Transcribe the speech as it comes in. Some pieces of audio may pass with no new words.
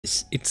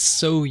It's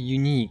so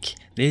unique.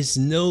 There's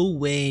no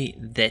way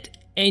that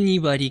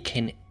anybody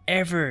can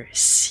ever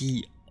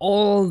see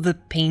all the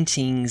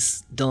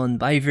paintings done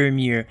by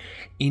Vermeer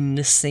in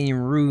the same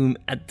room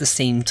at the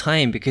same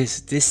time,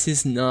 because this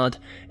is not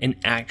an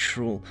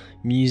actual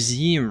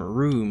museum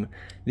room.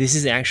 This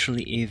is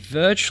actually a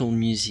virtual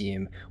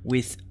museum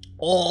with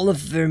all of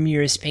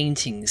Vermeer's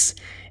paintings.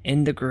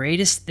 And the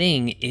greatest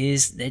thing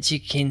is that you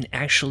can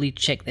actually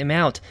check them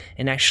out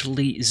and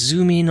actually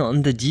zoom in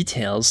on the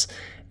details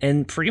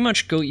and pretty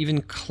much go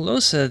even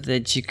closer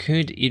than you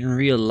could in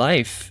real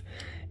life.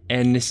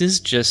 And this is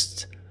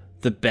just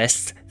the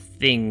best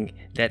thing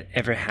that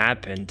ever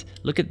happened.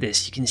 Look at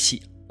this. You can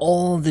see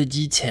all the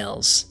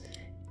details,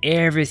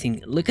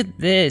 everything. Look at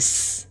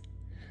this.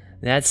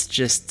 That's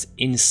just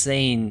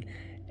insane.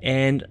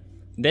 And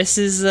this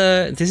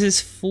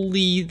is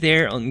fully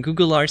there on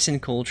Google Arts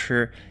and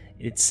Culture.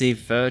 It's a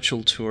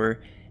virtual tour,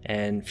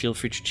 and feel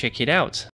free to check it out.